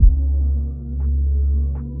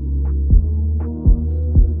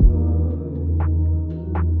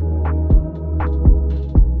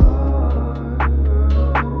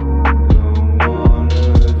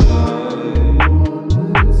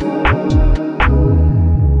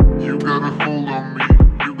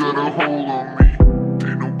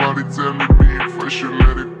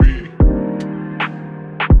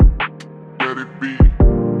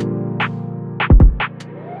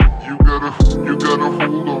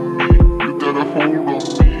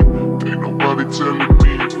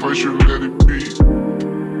should let it be.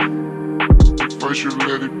 If I should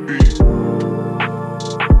let it be.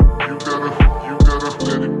 You gotta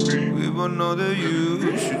let it be. We both know that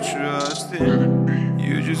you should trust Let it. it be.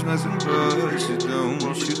 You just messing but you don't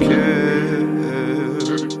you care.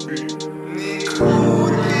 Let it be.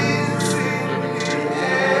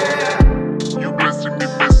 You messing me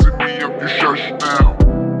up, you shush now.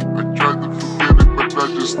 I tried to forget it, but I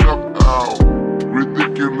just stopped out.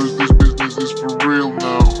 Ridiculous, this business is for real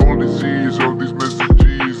now. All these years, all these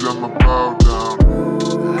messages, I'm about down.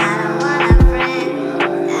 I don't want a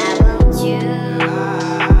friend, I want you.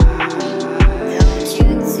 Don't you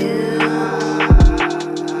too?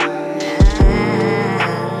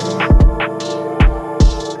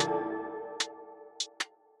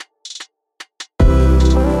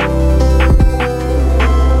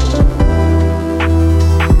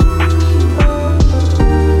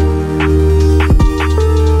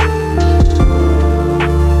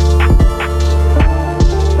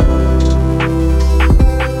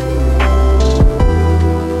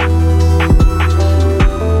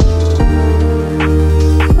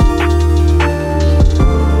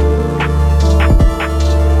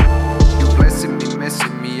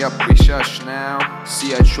 Up, we shush now.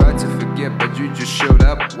 See, I tried to forget, but you just showed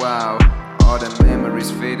up. Wow, all the memories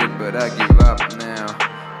faded, but I give up now.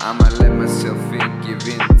 I'ma let myself in, give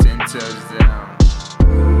in 10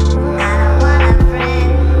 touchdowns.